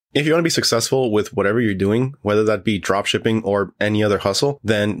If you want to be successful with whatever you're doing, whether that be dropshipping or any other hustle,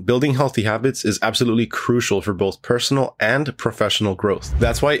 then building healthy habits is absolutely crucial for both personal and professional growth.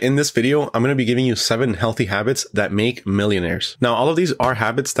 That's why in this video, I'm going to be giving you 7 healthy habits that make millionaires. Now, all of these are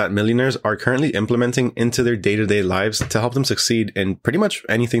habits that millionaires are currently implementing into their day-to-day lives to help them succeed in pretty much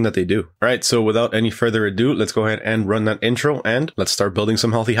anything that they do. All right, so without any further ado, let's go ahead and run that intro and let's start building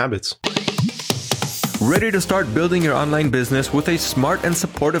some healthy habits. Ready to start building your online business with a smart and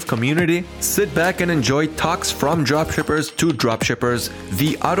supportive community? Sit back and enjoy talks from dropshippers to dropshippers,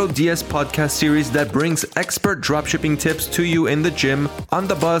 the AutoDS podcast series that brings expert dropshipping tips to you in the gym, on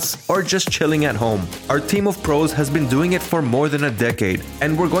the bus, or just chilling at home. Our team of pros has been doing it for more than a decade,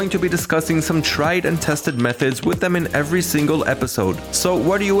 and we're going to be discussing some tried and tested methods with them in every single episode. So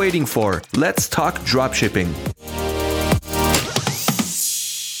what are you waiting for? Let's talk dropshipping.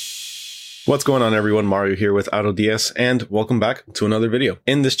 What's going on, everyone? Mario here with AutoDS, and welcome back to another video.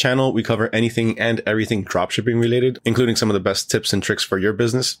 In this channel, we cover anything and everything dropshipping related, including some of the best tips and tricks for your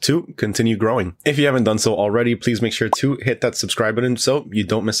business to continue growing. If you haven't done so already, please make sure to hit that subscribe button so you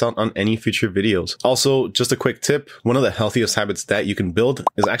don't miss out on any future videos. Also, just a quick tip, one of the healthiest habits that you can build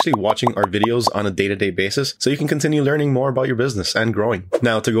is actually watching our videos on a day-to-day basis so you can continue learning more about your business and growing.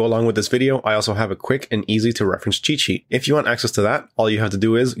 Now, to go along with this video, I also have a quick and easy to reference cheat sheet. If you want access to that, all you have to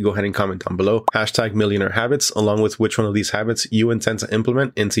do is go ahead and comment down below, #millionaire habits, along with which one of these habits you intend to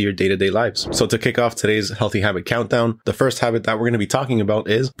implement into your day-to-day lives. So to kick off today's healthy habit countdown, the first habit that we're going to be talking about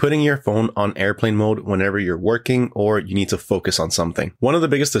is putting your phone on airplane mode whenever you're working or you need to focus on something. One of the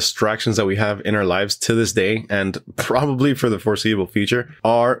biggest distractions that we have in our lives to this day, and probably for the foreseeable future,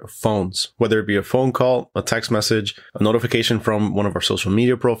 are phones. Whether it be a phone call, a text message, a notification from one of our social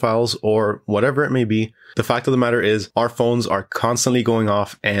media profiles, or whatever it may be, the fact of the matter is our phones are constantly going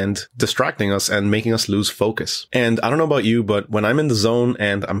off and distracting us and making us lose focus. And I don't know about you, but when I'm in the zone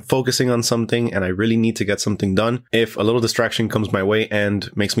and I'm focusing on something and I really need to get something done, if a little distraction comes my way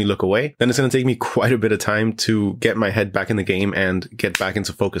and makes me look away, then it's going to take me quite a bit of time to get my head back in the game and get back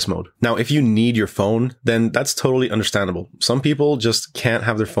into focus mode. Now, if you need your phone, then that's totally understandable. Some people just can't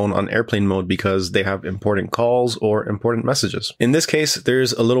have their phone on airplane mode because they have important calls or important messages. In this case,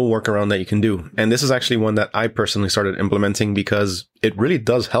 there's a little workaround that you can do. And this is actually one that I personally started implementing because it really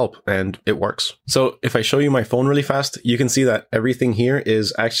does help and it works. So if I show you my phone really fast, you can see that everything here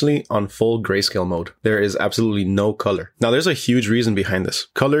is actually on full grayscale mode. There is absolutely no color. Now there's a huge reason behind this.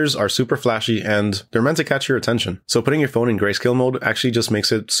 Colors are super flashy and they're meant to catch your attention. So putting your phone in grayscale mode actually just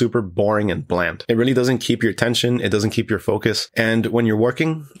makes it super boring and bland. It really doesn't keep your attention. It doesn't keep your focus. And when you're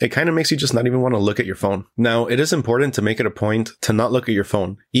working, it kind of makes you just not even want to look at your phone. Now it is important to make it a point to not look at your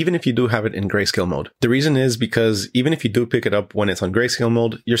phone, even if you do have it in grayscale mode. The reason is because even if you do pick it up when it's on grayscale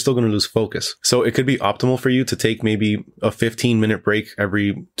mode, you're still going to lose focus. So it could be optimal for you to take maybe a 15-minute break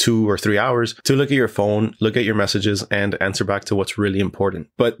every 2 or 3 hours to look at your phone, look at your messages, and answer back to what's really important.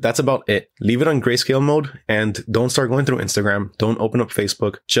 But that's about it. Leave it on grayscale mode and don't start going through Instagram. Don't open up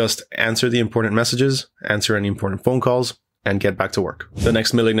Facebook. Just answer the important messages, answer any important phone calls, and get back to work. The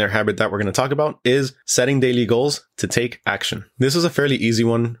next millionaire habit that we're going to talk about is setting daily goals to take action. This is a fairly easy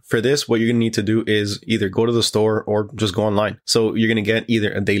one. For this, what you're going to need to do is either go to the store or just go online. So you're going to get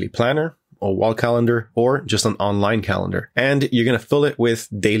either a daily planner, a wall calendar, or just an online calendar. And you're going to fill it with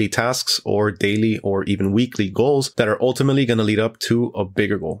daily tasks or daily or even weekly goals that are ultimately going to lead up to a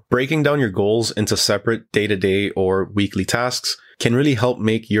bigger goal. Breaking down your goals into separate day-to-day or weekly tasks can really help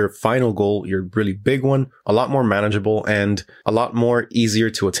make your final goal, your really big one, a lot more manageable and a lot more easier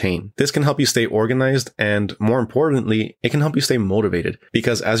to attain. This can help you stay organized, and more importantly, it can help you stay motivated,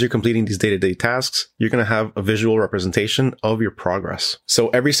 because as you're completing these day-to-day tasks, you're going to have a visual representation of your progress. So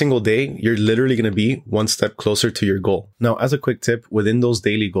every single day, you're literally going to be one step closer to your goal. Now, as a quick tip, within those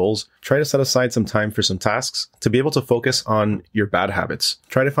daily goals, try to set aside some time for some tasks to be able to focus on your bad habits.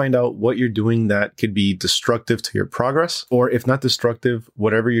 Try to find out what you're doing that could be destructive to your progress, or if not destructive,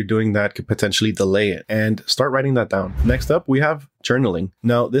 whatever you're doing that could potentially delay it, and start writing that down. Next up, we have journaling.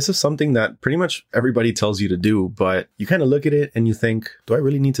 Now, this is something that pretty much everybody tells you to do, but you kind of look at it and you think, do I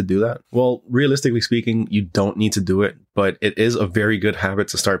really need to do that? Well, realistically speaking, you don't need to do it, but it is a very good habit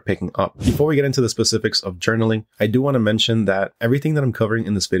to start picking up. Before we get into the specifics of journaling, I do want to mention that everything that I'm covering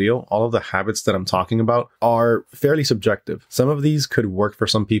in this video, all of the habits that I'm talking about, are fairly subjective. Some of these could work for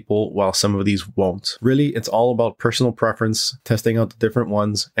some people, while some of these won't. Really, it's all about personal preference, testing out the different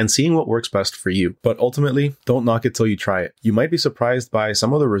ones, and seeing what works best for you. But ultimately, don't knock it till you try it. You might be surprised surprised by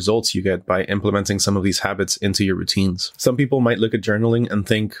some of the results you get by implementing some of these habits into your routines. Some people might look at journaling and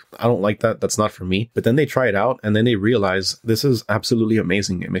think, I don't like that. That's not for me. But then they try it out and then they realize this is absolutely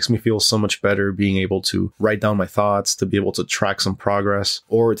amazing. It makes me feel so much better being able to write down my thoughts, to be able to track some progress,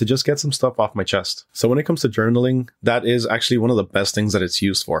 or to just get some stuff off my chest. So when it comes to journaling, that is actually one of the best things that it's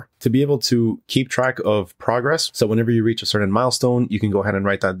used for. To be able to keep track of progress. So whenever you reach a certain milestone, you can go ahead and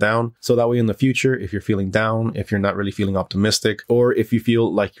write that down. So that way in the future, if you're feeling down, if you're not really feeling optimistic, or if you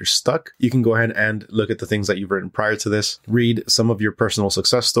feel like you're stuck, you can go ahead and look at the things that you've written prior to this, read some of your personal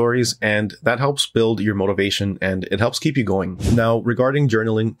success stories, and that helps build your motivation and it helps keep you going. Now, regarding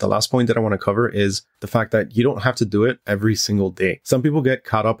journaling, the last point that I want to cover is the fact that you don't have to do it every single day. Some people get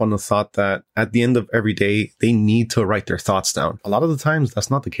caught up on the thought that at the end of every day, they need to write their thoughts down. A lot of the times, that's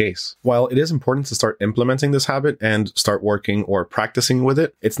not the case. While it is important to start implementing this habit and start working or practicing with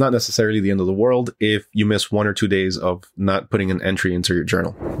it, it's not necessarily the end of the world if you miss 1 or 2 days of not putting an entry into your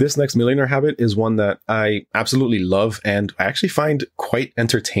journal. This next millionaire habit is one that I absolutely love and I actually find quite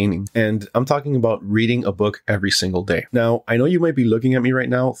entertaining. And I'm talking about reading a book every single day. Now, I know you might be looking at me right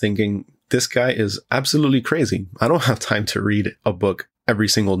now thinking, this guy is absolutely crazy. I don't have time to read a book every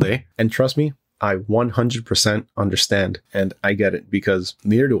single day. And trust me, I 100% understand and I get it because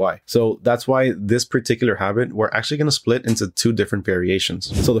neither do I. So that's why this particular habit, we're actually going to split into 2 different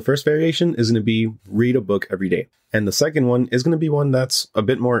variations. So the first variation is going to be read a book every day. And the second one is going to be one that's a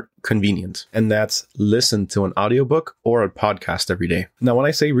bit more convenient, and that's listen to an audiobook or a podcast every day. Now, when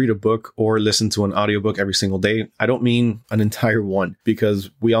I say read a book or listen to an audiobook every single day, I don't mean an entire one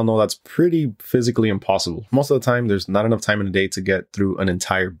because we all know that's pretty physically impossible. Most of the time, there's not enough time in a day to get through an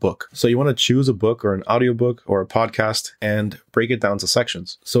entire book. So you want to choose a book or an audiobook or a podcast and break it down to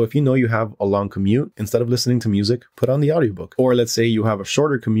sections. So if you know you have a long commute, instead of listening to music, put on the audiobook. Or let's say you have a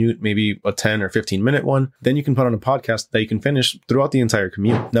shorter commute, maybe a 10 or 15 minute one, then you can put on a podcast that you can finish throughout the entire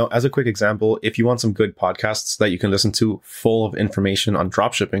commute. Now, as a quick example, if you want some good podcasts that you can listen to full of information on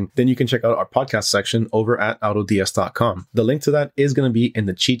dropshipping, then you can check out our podcast section over at autods.com. The link to that is going to be in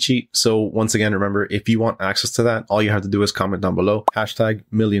the cheat sheet. So once again, remember, if you want access to that, all you have to do is comment down below,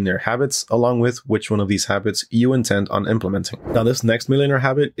 #millionaire habits, along with which one of these habits you intend on implementing. Now, this next millionaire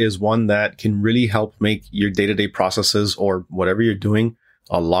habit is one that can really help make your day-to-day processes or whatever you're doing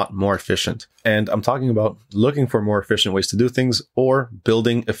a lot more efficient. And I'm talking about looking for more efficient ways to do things or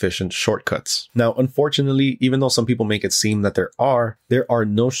building efficient shortcuts. Now, unfortunately, even though some people make it seem that there are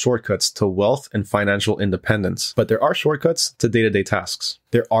no shortcuts to wealth and financial independence, but there are shortcuts to day-to-day tasks.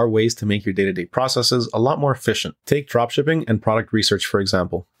 There are ways to make your day-to-day processes a lot more efficient. Take dropshipping and product research, for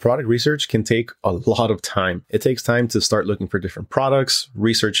example. Product research can take a lot of time. It takes time to start looking for different products,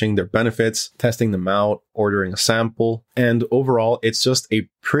 researching their benefits, testing them out, ordering a sample, and overall, it's just a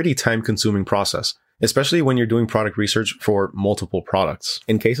pretty time-consuming process, especially when you're doing product research for multiple products.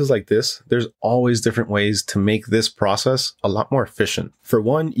 In cases like this, there's always different ways to make this process a lot more efficient. For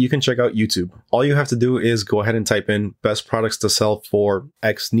one, you can check out YouTube. All you have to do is go ahead and type in best products to sell for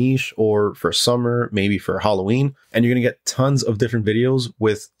X niche or for summer, maybe for Halloween, and you're going to get tons of different videos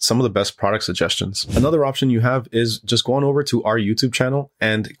with some of the best product suggestions. Another option you have is just go on over to our YouTube channel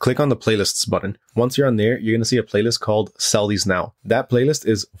and click on the playlists button. Once you're on there, you're going to see a playlist called Sell These Now. That playlist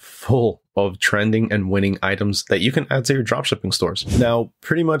is full of trending and winning items that you can add to your dropshipping stores. Now,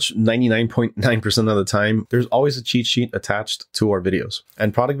 pretty much 99.9% of the time, there's always a cheat sheet attached to our videos.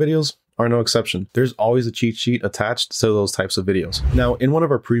 And product videos are no exception. There's always a cheat sheet attached to those types of videos. Now, in one of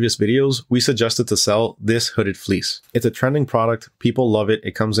our previous videos, we suggested to sell this hooded fleece. It's a trending product. People love it.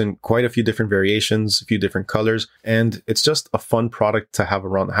 It comes in quite a few different variations, a few different colors, and it's just a fun product to have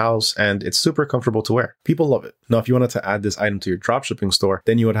around the house, and it's super comfortable to wear. People love it. Now, if you wanted to add this item to your dropshipping store,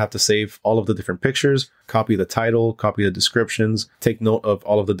 then you would have to save all of the different pictures, copy the title, copy the descriptions, take note of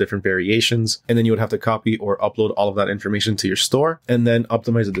all of the different variations, and then you would have to copy or upload all of that information to your store, and then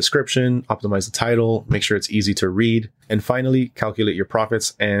optimize the description, optimize the title, make sure it's easy to read, and finally calculate your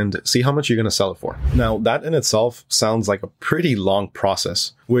profits and see how much you're going to sell it for. Now, that in itself sounds like a pretty long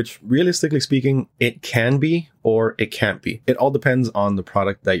process, which realistically speaking, it can be or it can't be. It all depends on the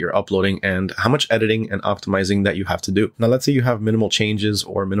product that you're uploading and how much editing and optimizing that you have to do. Now, let's say you have minimal changes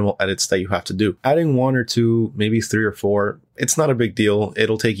or minimal edits that you have to do. Adding 1 or 2, maybe 3 or 4, it's not a big deal.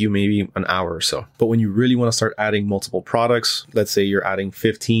 It'll take you maybe an hour or so. But when you really want to start adding multiple products, let's say you're adding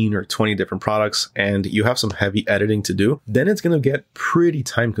 15 or 20 different products and you have some heavy editing to do, then it's going to get pretty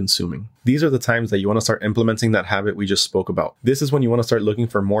time consuming. These are the times that you want to start implementing that habit we just spoke about. This is when you want to start looking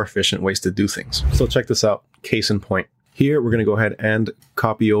for more efficient ways to do things. So check this out. Case in point. Here, we're going to go ahead and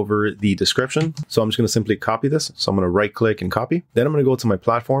copy over the description. So I'm just going to simply copy this. So I'm going to right click and copy. Then I'm going to go to my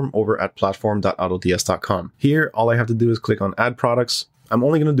platform over at platform.autods.com. Here, all I have to do is click on add products. I'm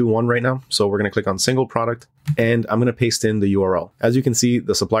only going to do one right now. So we're going to click on single product and I'm going to paste in the URL. As you can see,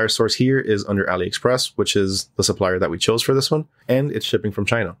 the supplier source here is under AliExpress, which is the supplier that we chose for this one, and it's shipping from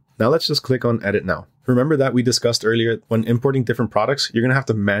China. Now let's just click on edit now. Remember that we discussed earlier, when importing different products, you're going to have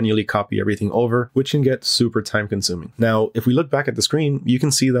to manually copy everything over, which can get super time consuming. Now, if we look back at the screen, you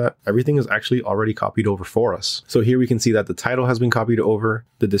can see that everything is actually already copied over for us. So here we can see that the title has been copied over,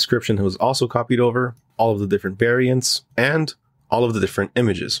 the description was also copied over, all of the different variants, and all of the different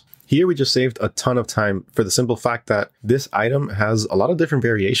images. Here we just saved a ton of time for the simple fact that this item has a lot of different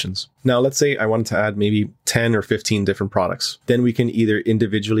variations. Now, let's say I wanted to add maybe 10 or 15 different products. Then we can either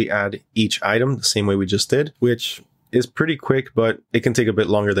individually add each item the same way we just did, which is pretty quick, but it can take a bit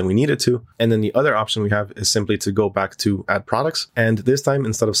longer than we need it to. And then the other option we have is simply to go back to add products. And this time,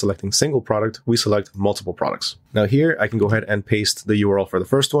 instead of selecting single product, we select multiple products. Now here, I can go ahead and paste the URL for the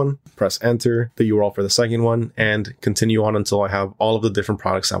first one, press enter, the URL for the second one, and continue on until I have all of the different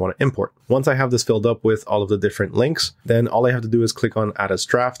products I want to import. Once I have this filled up with all of the different links, then all I have to do is click on add as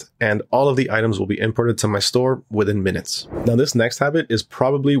draft, and all of the items will be imported to my store within minutes. Now this next habit is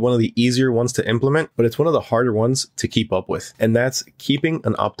probably one of the easier ones to implement, but it's one of the harder ones to keep up with, and that's keeping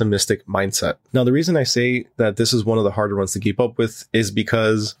an optimistic mindset. Now, the reason I say that this is one of the harder ones to keep up with is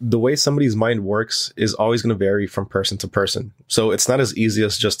because the way somebody's mind works is always going to vary from person to person. So it's not as easy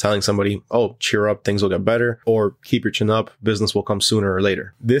as just telling somebody, oh, cheer up, things will get better, or keep your chin up, business will come sooner or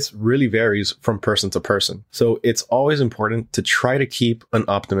later. This really varies from person to person. So it's always important to try to keep an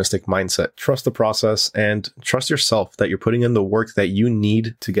optimistic mindset. Trust the process and trust yourself that you're putting in the work that you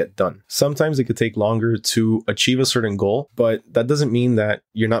need to get done. Sometimes it could take longer to achieve a certain goal, but that doesn't mean that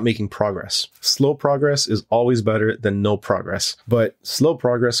you're not making progress. Slow progress is always better than no progress, but slow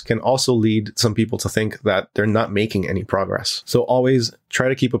progress can also lead some people to think that they're not making any progress. So always try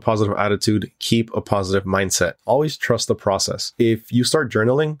to keep a positive attitude, keep a positive mindset. Always trust the process. If you start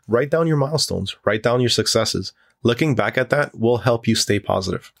journaling, write down your milestones, write down your successes. Looking back at that will help you stay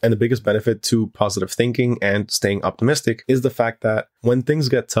positive. And the biggest benefit to positive thinking and staying optimistic is the fact that when things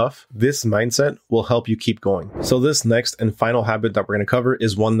get tough, this mindset will help you keep going. So this next and final habit that we're going to cover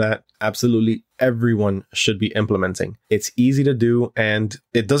is one that absolutely everyone should be implementing. It's easy to do and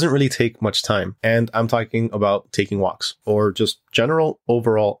it doesn't really take much time. And I'm talking about taking walks or just general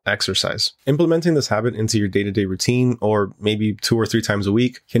overall exercise. Implementing this habit into your day-to-day routine, or maybe 2 or 3 times a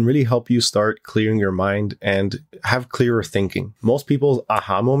week, can really help you start clearing your mind and have clearer thinking. Most people's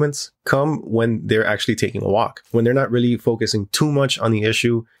aha moments come when they're actually taking a walk, when they're not really focusing too much on the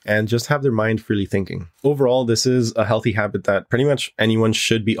issue and just have their mind freely thinking. Overall, this is a healthy habit that pretty much anyone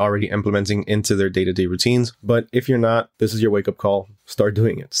should be already implementing into their day-to-day routines. But if you're not, this is your wake-up call. Start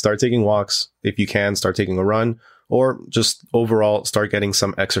doing it. Start taking walks. If you can, start taking a run, or just overall start getting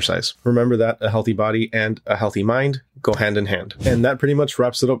some exercise. Remember that a healthy body and a healthy mind go hand in hand. And that pretty much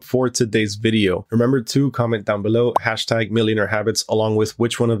wraps it up for today's video. Remember to comment down below #Millionaire Habits along with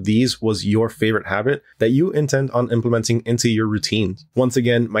which one of these was your favorite habit that you intend on implementing into your routine. Once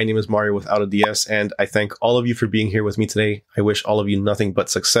again, my name is Mario with AutoDS, and I thank all of you for being here with me today. I wish all of you nothing but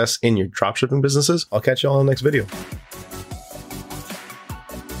success in your dropshipping businesses. I'll catch you all in the next video.